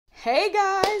Hey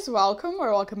guys,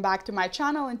 welcome back to my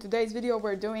channel. In today's video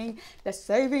we're doing the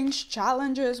savings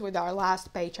challenges with our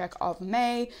last paycheck of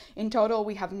May. In total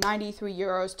we have 93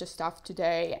 euros to stuff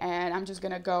today, and I'm just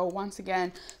gonna go once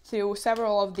again through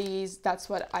several of these. That's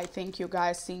what I think you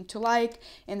guys seem to like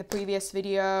in the previous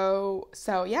video.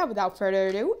 So yeah, without further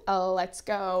ado, let's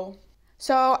go.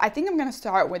 So I think I'm gonna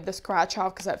start with the scratch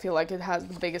off because I feel like it has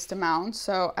the biggest amount.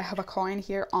 So I have a coin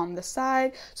here on the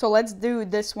side. So let's do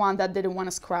this one that didn't want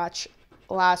to scratch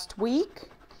last week.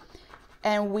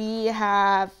 And we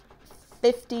have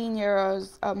 15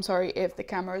 euros. I'm sorry if the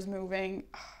camera is moving.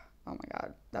 Oh my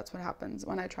God, that's what happens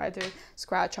when I try to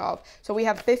scratch off. So we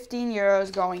have 15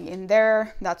 euros going in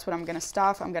there. That's what I'm gonna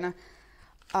stuff. I'm gonna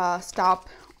stop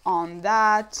on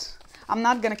that. I'm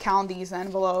not gonna count these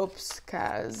envelopes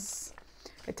because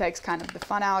it takes kind of the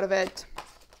fun out of it,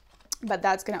 but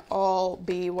that's gonna all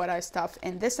be what I stuff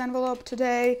in this envelope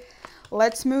today.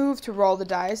 Let's move to roll the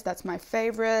dice. That's my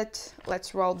favorite.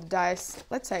 Let's roll the dice,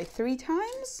 let's say 3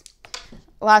 times.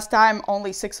 Last time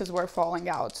only 6s were falling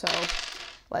out, so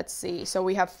let's see. So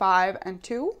we have 5 and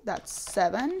 2, that's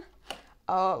 7.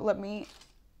 Let me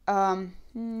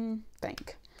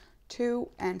think. 2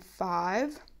 and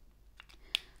 5.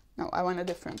 No, I want a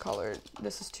different color.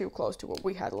 This is too close to what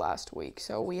we had last week.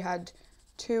 So we had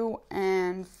 2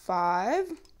 and 5.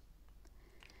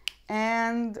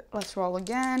 And let's roll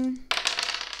again.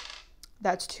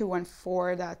 That's 2 and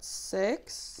 4, that's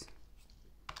 6.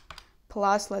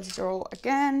 Plus, let's roll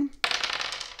again.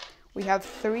 We have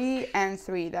 3 and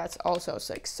 3, that's also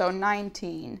 6. So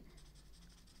 19.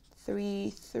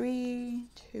 3,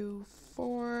 2,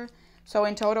 4. So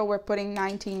in total, we're putting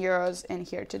 19 euros in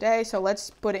here today. So let's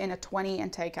put in a 20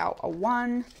 and take out a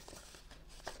 1.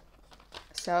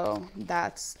 So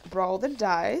that's roll the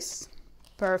dice.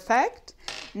 Perfect.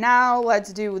 Now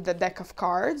let's do the deck of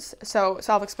cards. So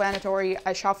self-explanatory,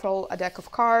 I shuffle a deck of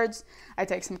cards. I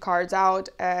take some cards out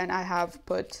and I have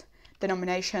put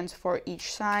denominations for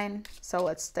each sign. So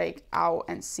let's take out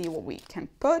and see what we can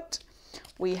put.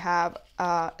 We have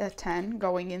a 10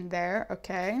 going in there,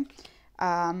 okay.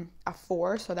 A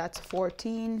 4, so that's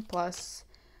 14 plus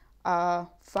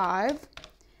 5,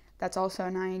 that's also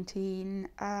 19.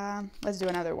 Let's do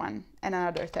another one and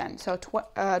another 10, so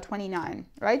 29,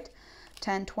 right?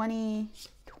 10, 20,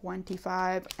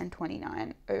 25, and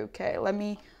 29. Okay, let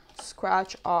me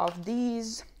scratch off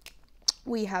these.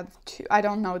 We have 2, I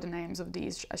don't know the names of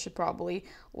these, I should probably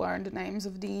learn the names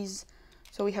of these.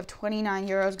 So we have 29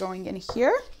 euros going in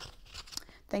here.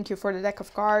 Thank you for the deck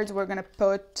of cards. We're gonna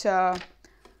put,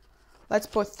 let's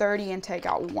put 30 and take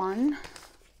out 1.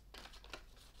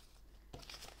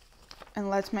 And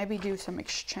let's maybe do some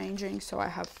exchanging. So I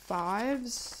have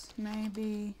 5s,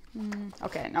 maybe.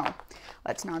 Okay, no,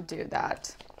 let's not do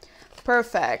that.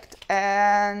 Perfect.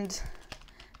 And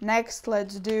next,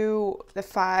 let's do the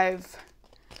 5,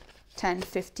 10,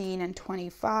 15, and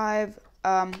 25.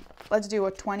 Let's do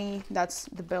a 20. That's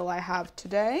the bill I have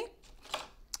today.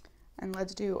 And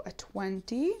let's do a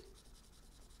 20.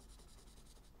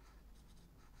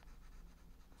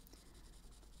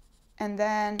 And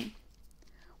then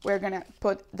we're gonna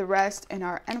put the rest in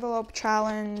our envelope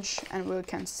challenge, and we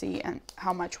can see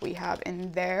how much we have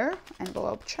in there.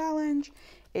 Envelope challenge,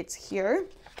 it's here.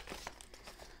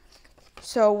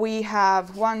 So we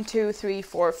have 1, 2, 3,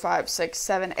 4, 5, 6,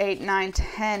 7, 8, 9,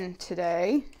 10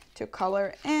 today to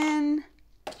color in.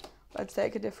 Let's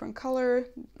take a different color.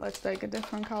 Let's take a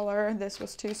different color. This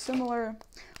was too similar.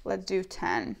 Let's do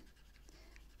 10.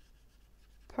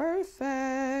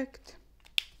 Perfect.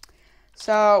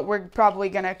 So we're probably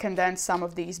gonna condense some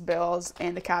of these bills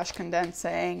in the cash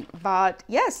condensing, but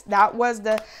yes, that was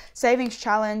the savings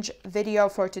challenge video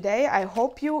for today. I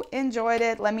hope you enjoyed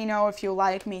it. Let me know if you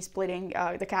like me splitting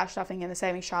the cash stuffing and the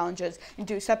savings challenges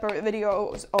into separate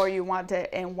videos, or you want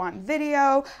it in one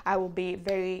video. I will be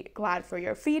very glad for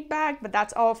your feedback, but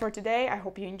that's all for today. I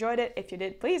hope you enjoyed it. If you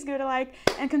did, please give it a like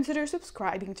and consider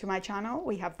subscribing to my channel.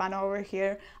 We have fun over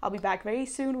here. I'll be back very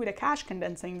soon with a cash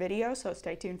condensing video, so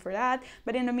stay tuned for that.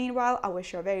 But in the meanwhile, I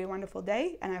wish you a very wonderful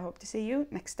day, and I hope to see you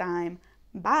next time.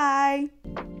 Bye!